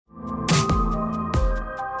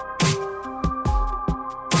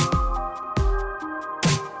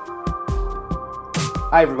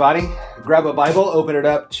Hi, everybody. Grab a Bible, open it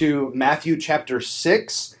up to Matthew chapter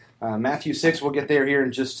 6. Matthew 6, we'll get there here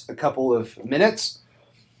in just a couple of minutes.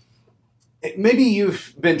 Maybe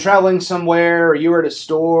you've been traveling somewhere, or you were at a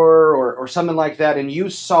store, or something like that, and you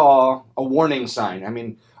saw a warning sign. I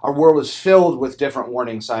mean, our world is filled with different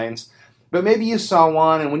warning signs, but maybe you saw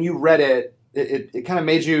one, and when you read it, it kind of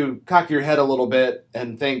made you cock your head a little bit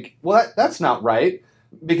and think, well, that's not right,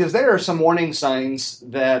 because there are some warning signs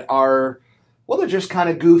that are, well, they're just kind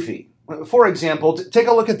of goofy. For example, take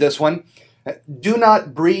a look at this one. Do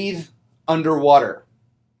not breathe underwater.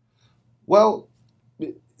 Well,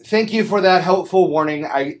 thank you for that helpful warning.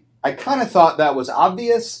 I kind of thought that was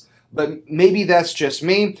obvious, but maybe that's just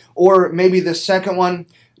me. Or maybe the second one,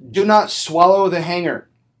 do not swallow the hanger.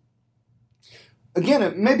 Again,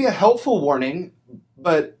 it may be a helpful warning,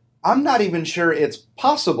 but I'm not even sure it's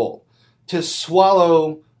possible to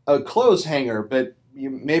swallow a clothes hanger, but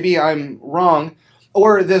maybe I'm wrong.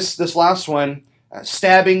 Or this last one,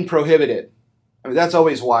 stabbing prohibited. I mean, that's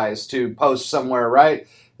always wise to post somewhere, right?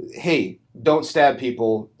 Hey, don't stab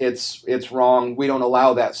people. It's wrong. We don't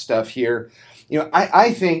allow that stuff here.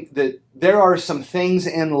 I think that there are some things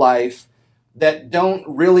in life that don't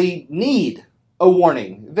really need a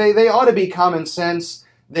warning. They ought to be common sense.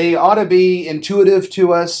 They ought to be intuitive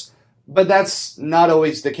to us, but that's not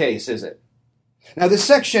always the case, is it? Now, this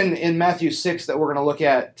section in Matthew 6 that we're going to look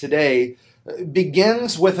at today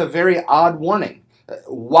begins with a very odd warning.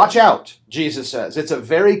 Watch out, Jesus says. It's a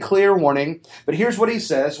very clear warning, but here's what he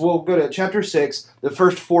says. We'll go to chapter 6, the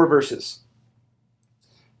first 4 verses.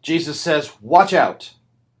 Jesus says, watch out.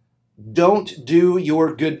 Don't do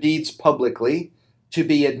your good deeds publicly to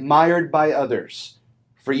be admired by others,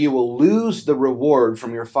 for you will lose the reward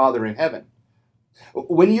from your Father in heaven.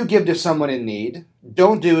 When you give to someone in need,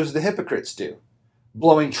 don't do as the hypocrites do,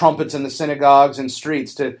 blowing trumpets in the synagogues and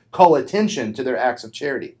streets to call attention to their acts of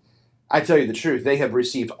charity. I tell you the truth, they have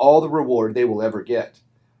received all the reward they will ever get.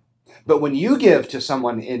 But when you give to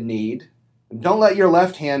someone in need, don't let your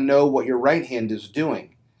left hand know what your right hand is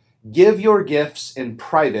doing. Give your gifts in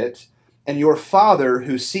private, and your Father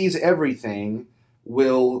who sees everything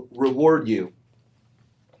will reward you.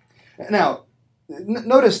 Now,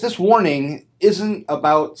 notice this warning isn't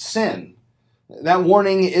about sin. That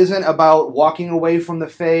warning isn't about walking away from the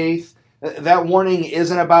faith. That warning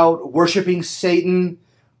isn't about worshiping Satan.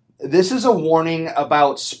 This is a warning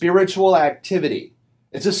about spiritual activity.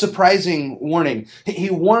 It's a surprising warning. He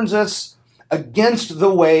warns us against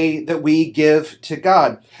the way that we give to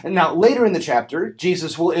God. And now, later in the chapter,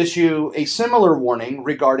 Jesus will issue a similar warning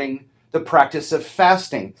regarding the practice of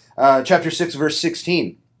fasting. Chapter 6, verse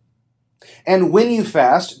 16. And when you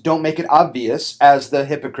fast, don't make it obvious, as the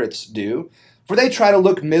hypocrites do, for they try to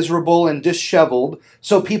look miserable and disheveled,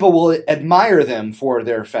 so people will admire them for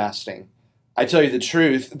their fasting. I tell you the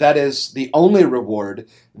truth, that is the only reward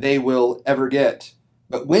they will ever get.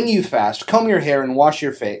 But when you fast, comb your hair and wash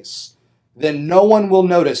your face. Then no one will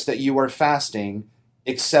notice that you are fasting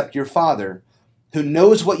except your Father, who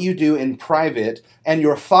knows what you do in private, and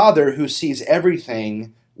your Father who sees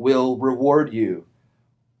everything will reward you.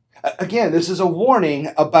 Again, this is a warning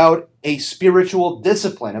about a spiritual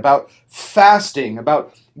discipline, about fasting,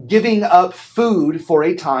 about giving up food for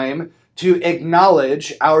a time to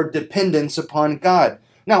acknowledge our dependence upon God.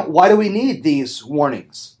 Now, why do we need these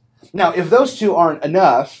warnings? Now, if those two aren't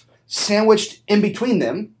enough, sandwiched in between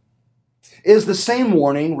them is the same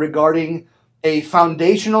warning regarding a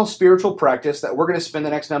foundational spiritual practice that we're going to spend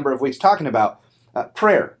the next number of weeks talking about,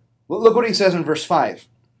 prayer. Look what he says in verse 5.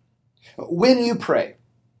 When you pray,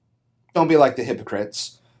 don't be like the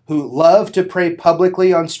hypocrites who love to pray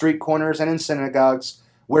publicly on street corners and in synagogues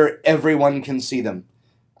where everyone can see them.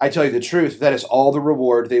 I tell you the truth, that is all the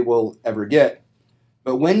reward they will ever get.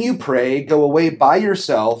 But when you pray, go away by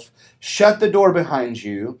yourself, shut the door behind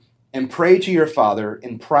you, and pray to your Father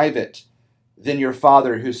in private. Then your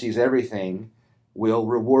Father who sees everything will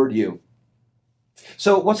reward you.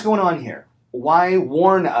 So what's going on here? Why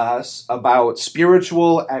warn us about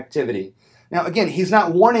spiritual activity? Now, again, he's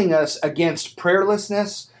not warning us against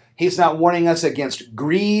prayerlessness. He's not warning us against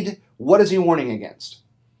greed. What is he warning against?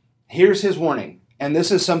 Here's his warning. And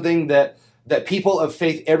this is something that people of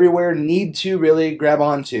faith everywhere need to really grab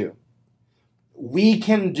onto. We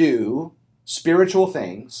can do spiritual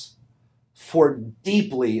things for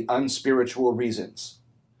deeply unspiritual reasons.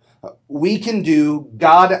 We can do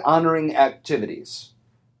God-honoring activities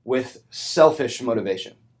with selfish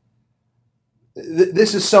motivation.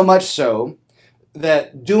 This is so much so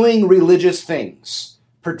that doing religious things,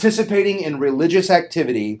 participating in religious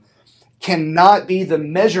activity, cannot be the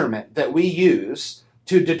measurement that we use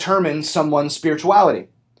to determine someone's spirituality.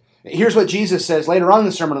 Here's what Jesus says later on in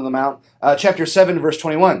the Sermon on the Mount, chapter 7, verse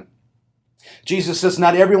 21. Jesus says,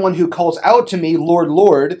 "Not everyone who calls out to me, 'Lord,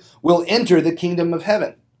 Lord,' will enter the kingdom of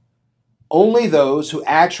heaven. Only those who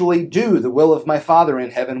actually do the will of my Father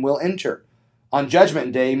in heaven will enter. On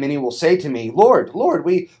judgment day, many will say to me, 'Lord, Lord,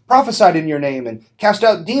 we prophesied in your name and cast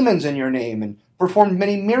out demons in your name and performed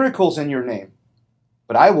many miracles in your name.'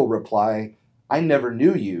 But I will reply, 'I never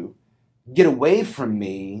knew you. Get away from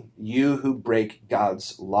me, you who break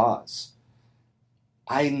God's laws.'"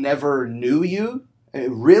 I never knew you?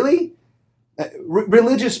 Really?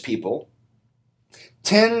 Religious people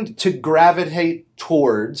tend to gravitate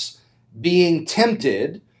towards being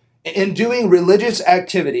tempted in doing religious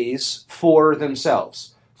activities for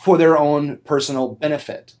themselves, for their own personal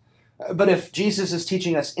benefit. But if Jesus is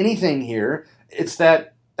teaching us anything here, it's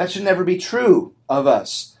that should never be true of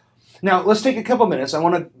us. Now, let's take a couple minutes. I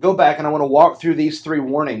want to go back and I want to walk through these 3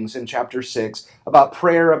 warnings in chapter 6 about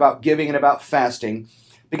prayer, about giving, and about fasting,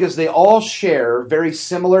 because they all share very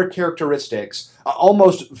similar characteristics,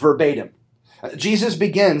 almost verbatim. Jesus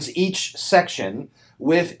begins each section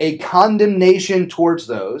with a condemnation towards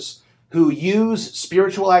those who use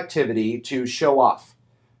spiritual activity to show off.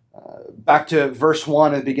 Back to verse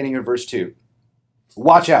 1 at the beginning of verse 2.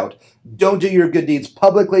 "Watch out. Don't do your good deeds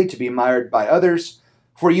publicly to be admired by others,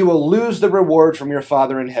 for you will lose the reward from your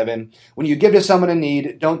Father in heaven. When you give to someone in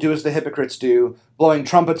need, don't do as the hypocrites do, blowing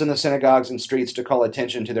trumpets in the synagogues and streets to call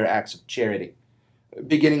attention to their acts of charity."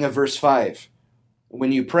 Beginning of verse 5.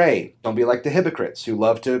 "When you pray, don't be like the hypocrites who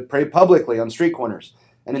love to pray publicly on street corners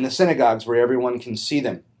and in the synagogues where everyone can see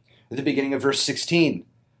them." At the beginning of verse 16.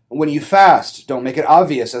 "When you fast, don't make it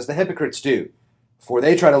obvious as the hypocrites do, for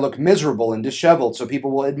they try to look miserable and disheveled so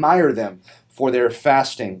people will admire them for their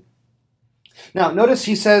fasting." Now, notice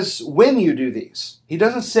he says when you do these. He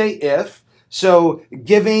doesn't say if. So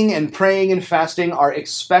giving and praying and fasting are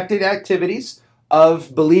expected activities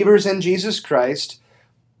of believers in Jesus Christ.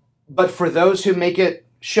 But for those who make it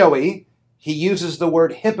showy, he uses the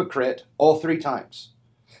word hypocrite all 3 times.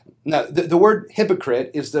 Now, the word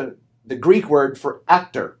hypocrite is the Greek word for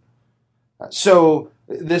actor. So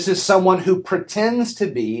this is someone who pretends to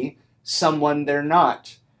be someone they're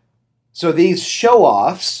not. So these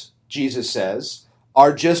show-offs, Jesus says,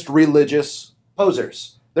 are just religious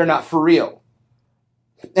posers. They're not for real.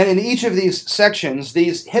 And in each of these sections,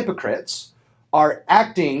 these hypocrites are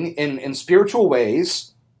acting in spiritual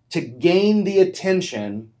ways to gain the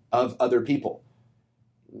attention of other people.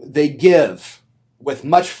 They give with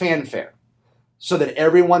much fanfare so that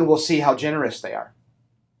everyone will see how generous they are.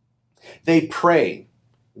 They pray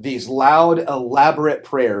these loud, elaborate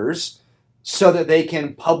prayers so that they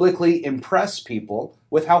can publicly impress people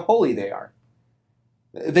with how holy they are.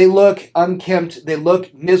 They look unkempt, they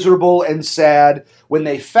look miserable and sad when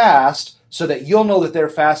they fast so that you'll know that they're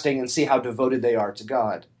fasting and see how devoted they are to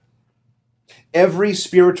God. Every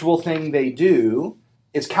spiritual thing they do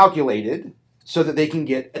is calculated so that they can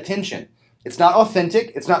get attention. It's not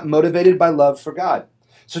authentic, it's not motivated by love for God.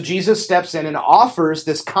 So Jesus steps in and offers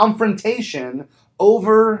this confrontation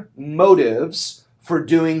over motives for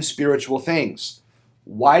doing spiritual things.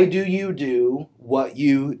 Why do you do what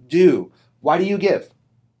you do? Why do you give?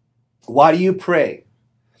 Why do you pray?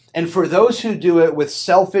 And for those who do it with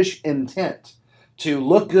selfish intent, to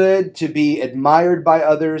look good, to be admired by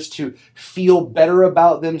others, to feel better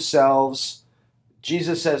about themselves,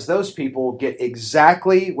 Jesus says those people get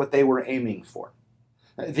exactly what they were aiming for.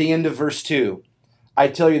 At the end of verse 2, "I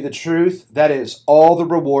tell you the truth, that is all the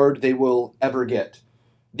reward they will ever get."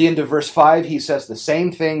 The end of verse 5, he says the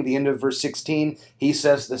same thing. The end of verse 16, he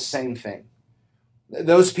says the same thing.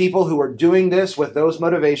 Those people who are doing this with those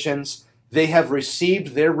motivations, they have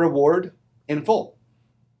received their reward in full.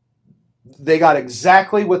 They got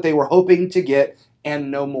exactly what they were hoping to get and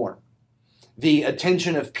no more. The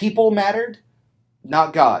attention of people mattered,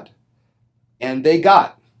 not God. And they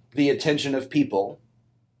got the attention of people,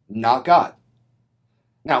 not God.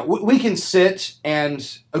 Now, we can sit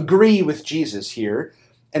and agree with Jesus here,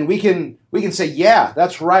 and we can say, yeah,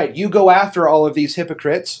 that's right, you go after all of these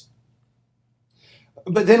hypocrites.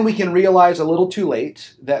 But then we can realize a little too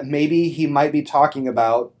late that maybe he might be talking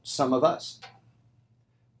about some of us.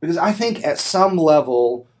 Because I think at some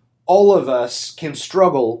level, all of us can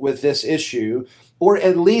struggle with this issue, or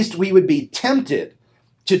at least we would be tempted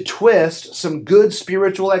to twist some good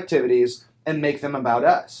spiritual activities and make them about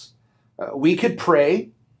us. We could pray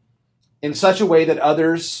in such a way that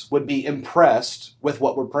others would be impressed with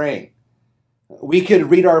what we're praying. We could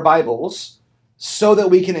read our Bibles so that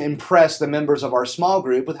we can impress the members of our small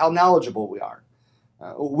group with how knowledgeable we are.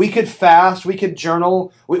 We could fast, we could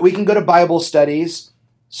journal, we can go to Bible studies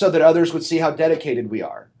so that others would see how dedicated we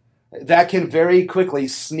are. that can very quickly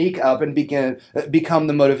sneak up and become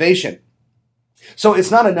the motivation. So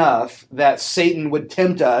it's not enough that Satan would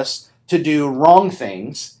tempt us to do wrong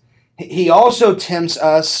things. He also tempts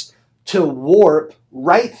us to warp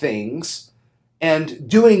right things and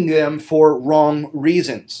doing them for wrong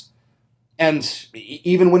reasons. And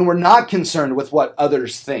even when we're not concerned with what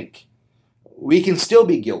others think, we can still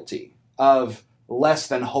be guilty of less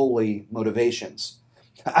than holy motivations.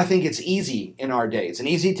 I think it's easy in our days, an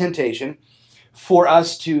easy temptation for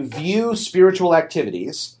us to view spiritual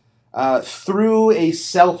activities through a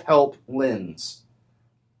self-help lens.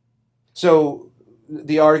 So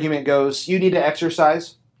the argument goes, you need to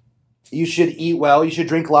exercise, you should eat well, you should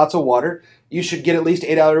drink lots of water, you should get at least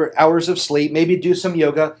 8 hours of sleep, maybe do some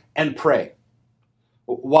yoga, and pray.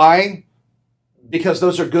 Why? Because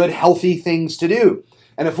those are good, healthy things to do.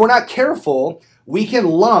 And if we're not careful, we can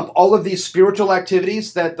lump all of these spiritual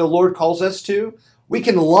activities that the Lord calls us to, we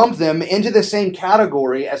can lump them into the same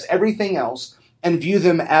category as everything else and view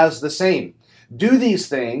them as the same. Do these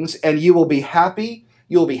things and you will be happy,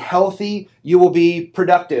 you will be healthy, you will be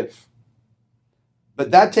productive.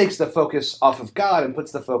 But that takes the focus off of God and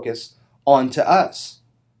puts the focus onto us.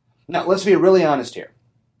 Now, let's be really honest here.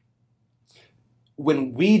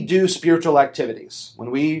 When we do spiritual activities,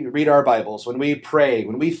 when we read our Bibles, when we pray,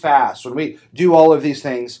 when we fast, when we do all of these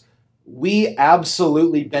things, we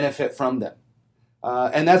absolutely benefit from them.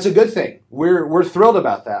 And that's a good thing. We're thrilled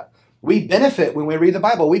about that. We benefit when we read the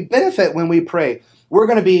Bible. We benefit when we pray. We're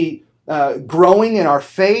going to be growing in our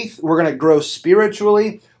faith. We're going to grow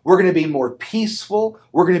spiritually. We're going to be more peaceful.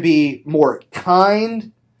 We're going to be more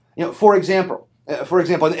kind. For example,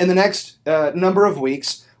 in the next number of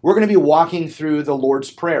weeks, we're going to be walking through the Lord's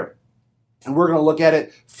Prayer. And we're going to look at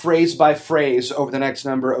it phrase by phrase over the next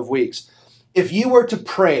number of weeks. If you were to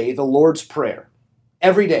pray the Lord's Prayer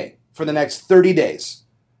every day for the next 30 days,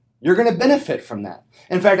 you're going to benefit from that.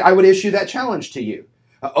 In fact, I would issue that challenge to you.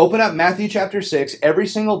 Open up Matthew chapter 6 every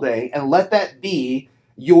single day and let that be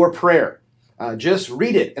your prayer. Just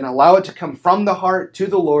read it and allow it to come from the heart to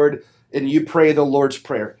the Lord, and you pray the Lord's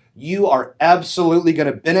Prayer. You are absolutely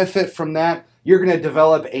going to benefit from that. You're going to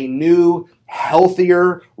develop a new,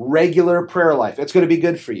 healthier, regular prayer life. It's going to be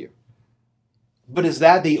good for you. But is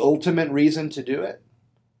that the ultimate reason to do it?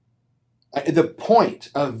 The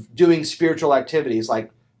point of doing spiritual activities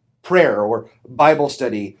like prayer or Bible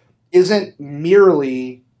study isn't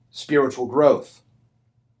merely spiritual growth.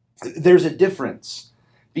 There's a difference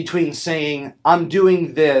between saying, I'm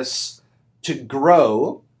doing this to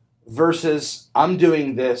grow versus I'm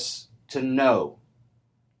doing this to know.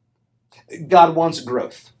 God wants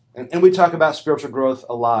growth. And we talk about spiritual growth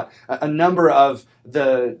a lot. A number of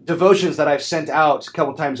the devotions that I've sent out a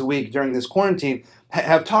couple times a week during this quarantine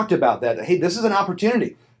have talked about that. Hey, this is an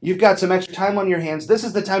opportunity. You've got some extra time on your hands. This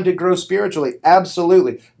is the time to grow spiritually.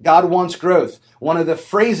 Absolutely. God wants growth. One of the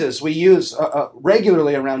phrases we use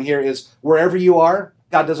regularly around here is, wherever you are,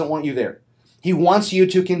 God doesn't want you there. He wants you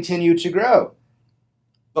to continue to grow.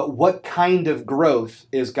 But what kind of growth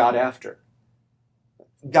is God after?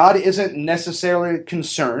 God isn't necessarily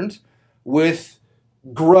concerned with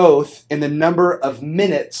growth in the number of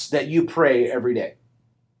minutes that you pray every day.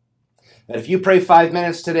 That if you pray 5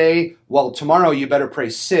 minutes today, well, tomorrow you better pray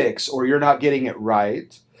 6 or you're not getting it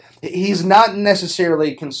right. He's not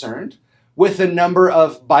necessarily concerned with the number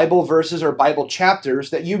of Bible verses or Bible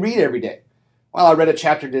chapters that you read every day. Well, I read a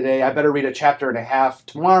chapter today, I better read a chapter and a half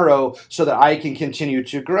tomorrow so that I can continue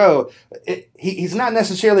to grow. He's not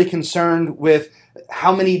necessarily concerned with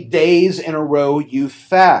how many days in a row you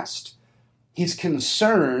fast. He's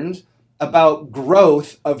concerned about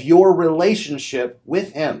growth of your relationship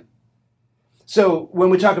with Him. So when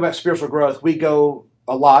we talk about spiritual growth, we go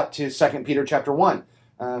a lot to 2 Peter chapter 1.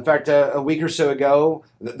 In fact, a week or so ago,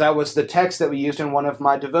 that was the text that we used in one of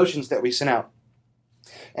my devotions that we sent out.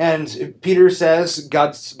 And Peter says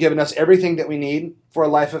God's given us everything that we need for a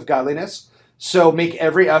life of godliness. So make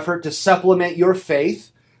every effort to supplement your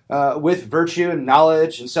faith with virtue and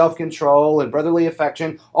knowledge and self-control and brotherly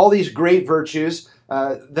affection, all these great virtues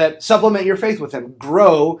that supplement your faith with Him.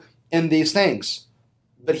 Grow in these things.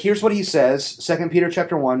 But here's what he says, 2 Peter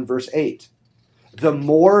chapter 1, verse 8. The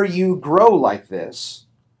more you grow like this,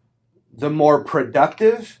 the more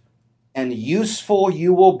productive and useful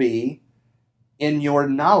you will be in your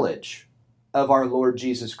knowledge of our Lord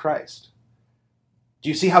Jesus Christ. Do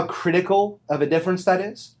you see how critical of a difference that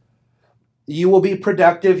is? You will be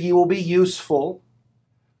productive, you will be useful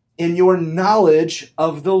in your knowledge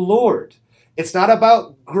of the Lord. It's not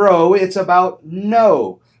about grow, it's about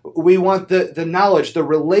know. We want the knowledge, the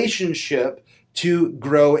relationship to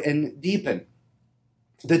grow and deepen.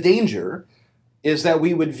 The danger is that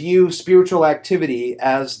we would view spiritual activity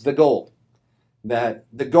as the goal. That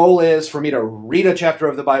the goal is for me to read a chapter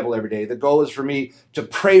of the Bible every day. The goal is for me to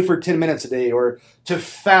pray for 10 minutes a day, or to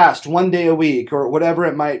fast one day a week, or whatever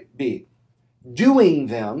it might be. Doing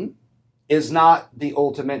them is not the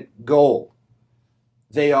ultimate goal.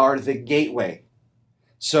 They are the gateway.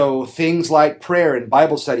 So things like prayer and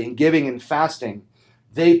Bible study and giving and fasting,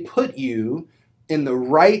 they put you in the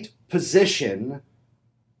right position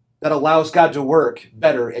that allows God to work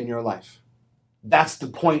better in your life. That's the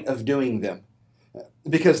point of doing them.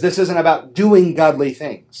 Because this isn't about doing godly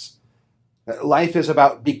things. Life is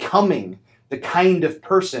about becoming the kind of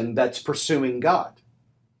person that's pursuing God.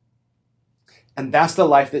 And that's the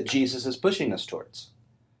life that Jesus is pushing us towards.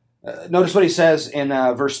 Notice what he says in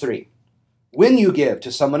verse 3. When you give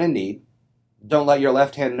to someone in need, don't let your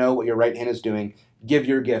left hand know what your right hand is doing. Give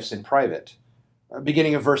your gifts in private.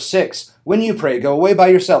 Beginning of verse 6. When you pray, go away by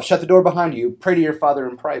yourself. Shut the door behind you. Pray to your Father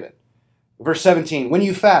in private. Verse 17. When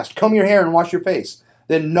you fast, comb your hair and wash your face.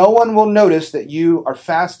 Then no one will notice that you are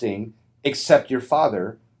fasting except your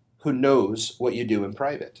Father, who knows what you do in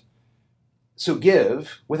private. So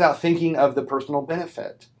give without thinking of the personal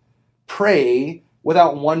benefit. Pray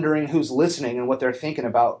without wondering who's listening and what they're thinking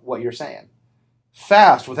about what you're saying.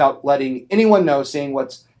 Fast without letting anyone know, seeing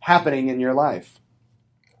what's happening in your life.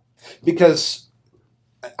 Because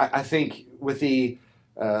I think with the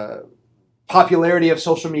popularity of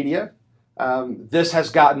social media, this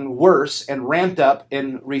has gotten worse and ramped up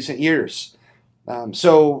in recent years.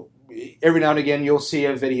 So every now and again, you'll see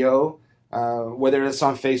a video, whether it's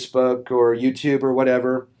on Facebook or YouTube or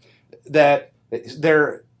whatever, that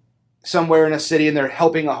they're somewhere in a city and they're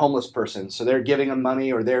helping a homeless person. So they're giving them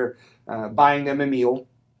money, or they're buying them a meal.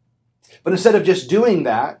 But instead of just doing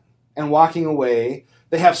that and walking away,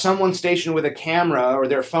 they have someone stationed with a camera or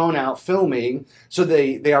their phone out filming. So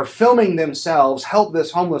they are filming themselves, help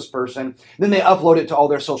this homeless person. Then they upload it to all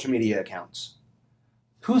their social media accounts.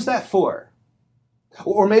 Who's that for?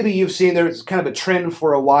 Or maybe you've seen there's kind of a trend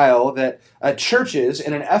for a while that churches,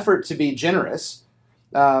 in an effort to be generous,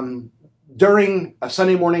 during a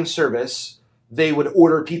Sunday morning service, they would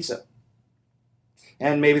order pizza.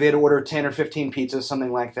 And maybe they'd order 10 or 15 pizzas,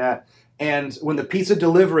 something like that. And when the pizza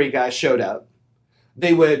delivery guy showed up,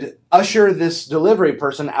 they would usher this delivery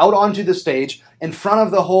person out onto the stage in front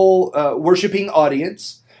of the whole worshiping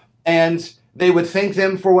audience, and they would thank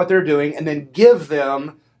them for what they're doing and then give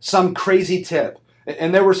them some crazy tip.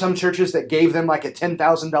 And there were some churches that gave them like a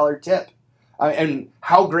 $10,000 tip. And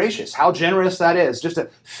how gracious, how generous that is, just to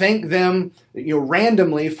thank them,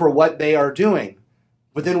 randomly for what they are doing.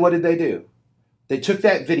 But then what did they do? They took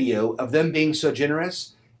that video of them being so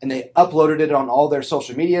generous and they uploaded it on all their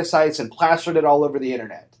social media sites and plastered it all over the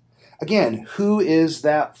internet. Again, who is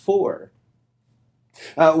that for?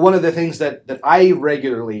 One of the things that I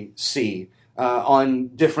regularly see on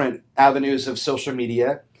different avenues of social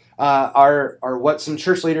media are what some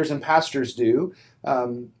church leaders and pastors do,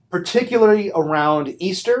 particularly around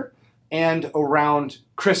Easter and around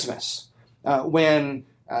Christmas, when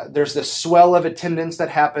there's this swell of attendance that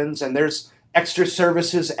happens and there's extra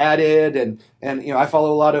services added, and I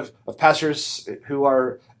follow a lot of pastors who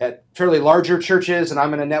are at fairly larger churches, and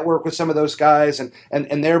I'm in a network with some of those guys, and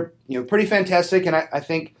they're pretty fantastic, and I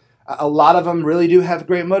think a lot of them really do have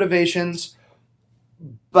great motivations,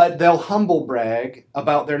 but they'll humble brag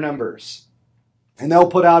about their numbers. And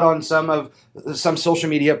they'll put out on some social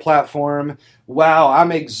media platform, wow,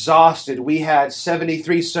 I'm exhausted. We had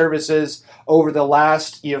 73 services over the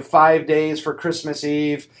last 5 days for Christmas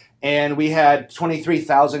Eve, and we had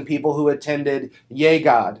 23,000 people who attended. Yay,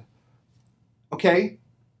 God. Okay,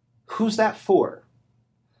 who's that for?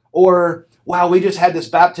 Or, wow, we just had this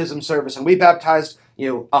baptism service, and we baptized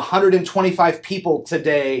 125 people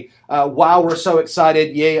today. Wow, we're so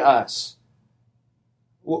excited. Yay, us.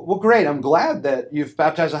 Well, great. I'm glad that you've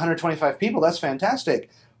baptized 125 people. That's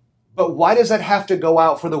fantastic. But why does that have to go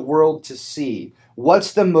out for the world to see?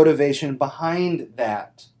 What's the motivation behind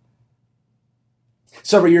that?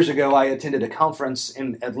 Several years ago, I attended a conference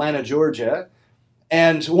in Atlanta, Georgia,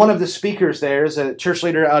 and one of the speakers there is a church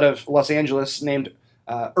leader out of Los Angeles named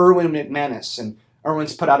Erwin McManus. And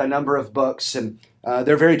Erwin's put out a number of books, and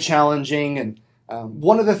they're very challenging. And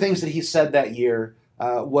one of the things that he said that year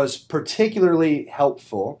was particularly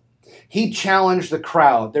helpful. He challenged the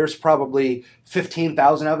crowd. There's probably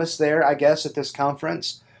 15,000 of us there, I guess, at this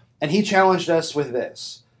conference. And he challenged us with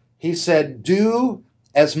this. He said, do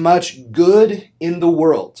as much good in the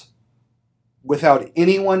world without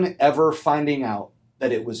anyone ever finding out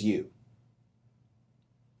that it was you.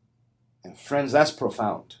 And friends, that's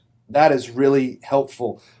profound. That is really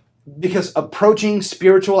helpful. because approaching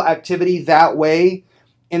spiritual activity that way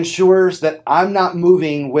ensures that I'm not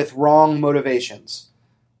moving with wrong motivations.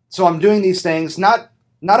 So I'm doing these things not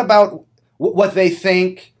about what they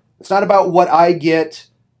think. It's not about what I get.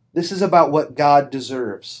 This is about what God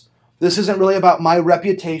deserves. This isn't really about my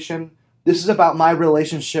reputation. This is about my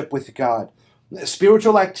relationship with God.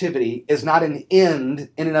 Spiritual activity is not an end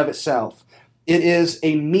in and of itself. It is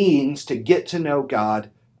a means to get to know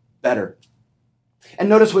God better. And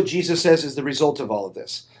notice what Jesus says is the result of all of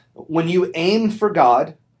this. When you aim for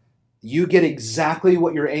God, you get exactly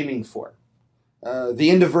what you're aiming for. The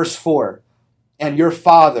end of verse 4, and your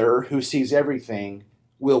Father who sees everything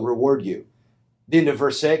will reward you. The end of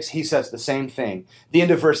verse 6, he says the same thing. The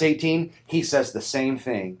end of verse 18, he says the same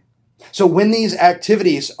thing. So when these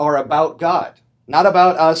activities are about God, not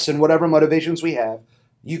about us and whatever motivations we have,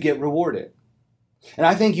 you get rewarded. And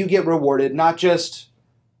I think you get rewarded not just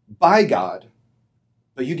by God,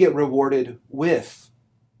 but you get rewarded with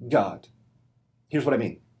God. Here's what I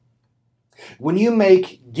mean. When you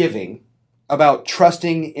make giving about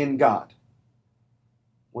trusting in God,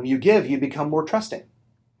 when you give, you become more trusting.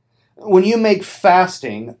 When you make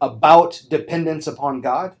fasting about dependence upon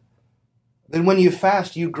God, then when you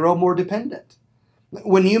fast, you grow more dependent.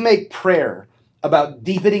 When you make prayer about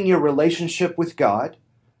deepening your relationship with God,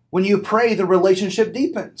 when you pray, the relationship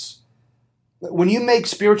deepens. When you make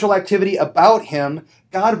spiritual activity about Him,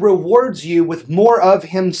 God rewards you with more of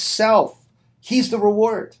Himself. He's the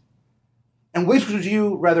reward. And which would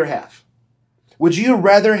you rather have? Would you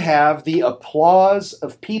rather have the applause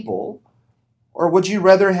of people, or would you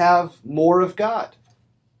rather have more of God?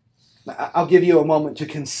 I'll give you a moment to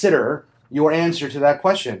consider your answer to that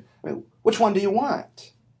question. Which one do you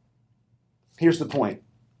want? Here's the point.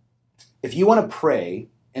 If you want to pray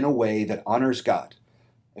in a way that honors God,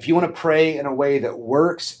 if you want to pray in a way that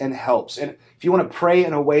works and helps, and if you want to pray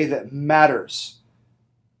in a way that matters,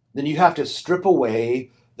 then you have to strip away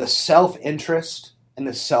the self-interest and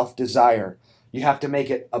the self-desire. You have to make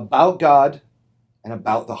it about God and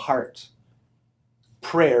about the heart.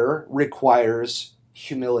 Prayer requires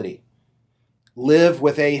humility. Live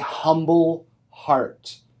with a humble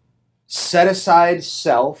heart. Set aside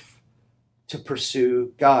self to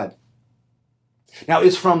pursue God. Now,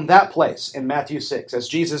 it's from that place in Matthew 6, as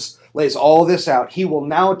Jesus lays all this out, He will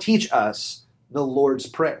now teach us the Lord's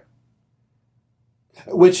Prayer,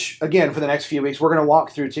 which, again, for the next few weeks, we're going to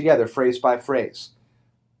walk through together, phrase by phrase.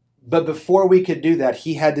 But before we could do that,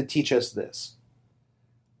 He had to teach us this,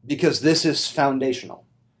 because this is foundational.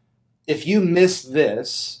 If you miss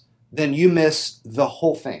this, then you miss the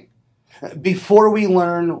whole thing. Before we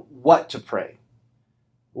learn what to pray,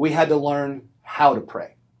 we had to learn how to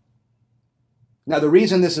pray. Now, the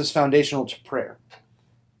reason this is foundational to prayer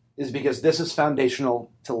is because this is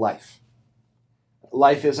foundational to life.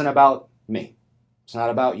 Life isn't about me. It's not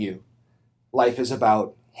about you. Life is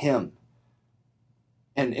about Him.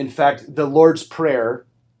 And in fact, the Lord's Prayer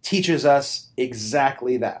teaches us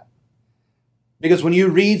exactly that. Because when you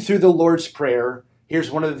read through the Lord's Prayer,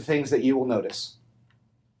 here's one of the things that you will notice.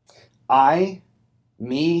 I,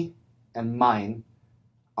 me, and mine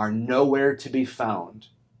are nowhere to be found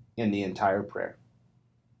in the entire prayer.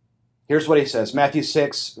 Here's what He says, Matthew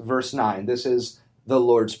 6, verse 9. This is the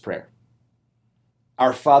Lord's Prayer.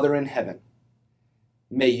 Our Father in heaven,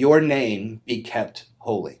 may your name be kept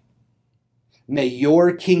holy. May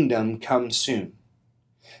your kingdom come soon.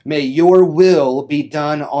 May your will be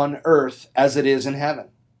done on earth as it is in heaven.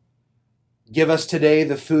 Give us today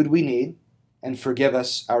the food we need, and forgive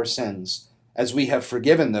us our sins, as we have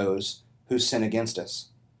forgiven those who sin against us.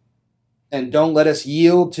 And don't let us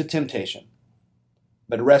yield to temptation,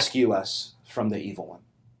 but rescue us from the evil one.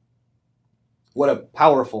 What a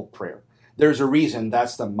powerful prayer. There's a reason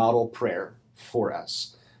that's the model prayer for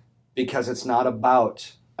us, because it's not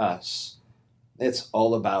about us. It's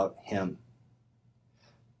all about Him.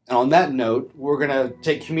 And on that note, we're going to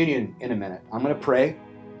take communion in a minute. I'm going to pray,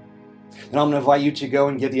 and I'm going to invite you to go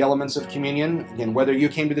and get the elements of communion. Again, whether you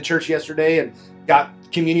came to the church yesterday and got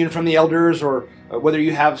communion from the elders, or whether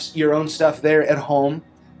you have your own stuff there at home,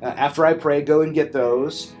 after I pray, go and get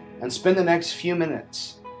those and spend the next few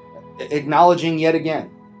minutes acknowledging yet again,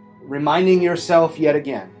 reminding yourself yet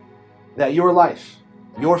again that your life,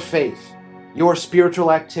 your faith, your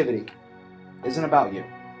spiritual activity isn't about you.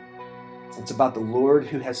 It's about the Lord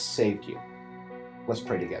who has saved you. Let's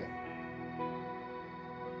pray together.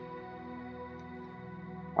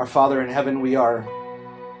 Our Father in heaven, we are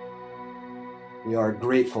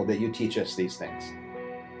grateful that you teach us these things.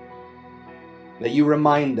 That you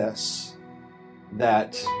remind us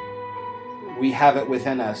that we have it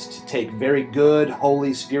within us to take very good,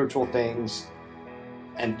 holy, spiritual things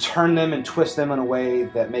and turn them and twist them in a way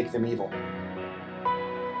that make them evil.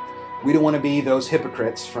 We don't want to be those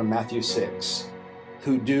hypocrites from Matthew 6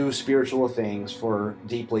 who do spiritual things for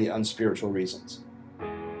deeply unspiritual reasons.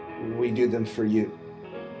 We do them for you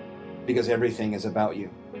because everything is about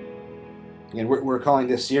you. And we're calling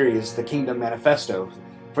this series the Kingdom Manifesto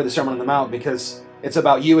for the Sermon on the Mount because it's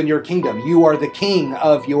about you and your kingdom. You are the king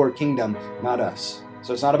of your kingdom, not us.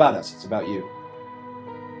 So it's not about us, it's about you.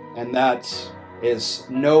 And that is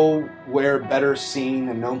nowhere better seen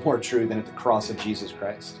and no more true than at the cross of Jesus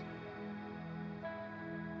Christ.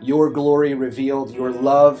 Your glory revealed, your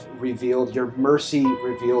love revealed, your mercy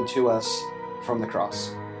revealed to us from the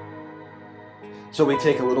cross. So we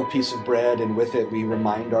take a little piece of bread and with it we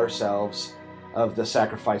remind ourselves of the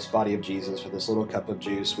sacrificed body of Jesus. With this little cup of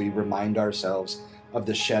juice, we remind ourselves of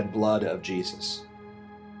the shed blood of Jesus.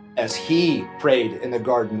 As he prayed in the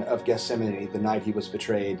Garden of Gethsemane the night he was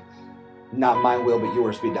betrayed, not my will but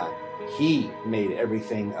yours be done. He made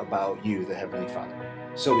everything about you, the Heavenly Father.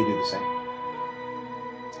 So we do the same.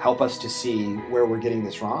 Help us to see where we're getting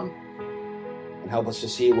this wrong and help us to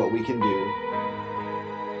see what we can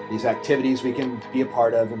do, these activities we can be a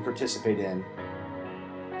part of and participate in,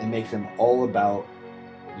 and make them all about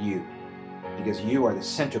you, because you are the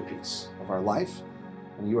centerpiece of our life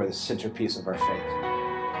and you are the centerpiece of our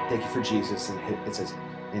faith. Thank you for Jesus, and it says,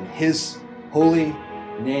 in his holy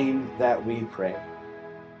name that we pray.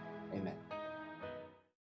 Amen.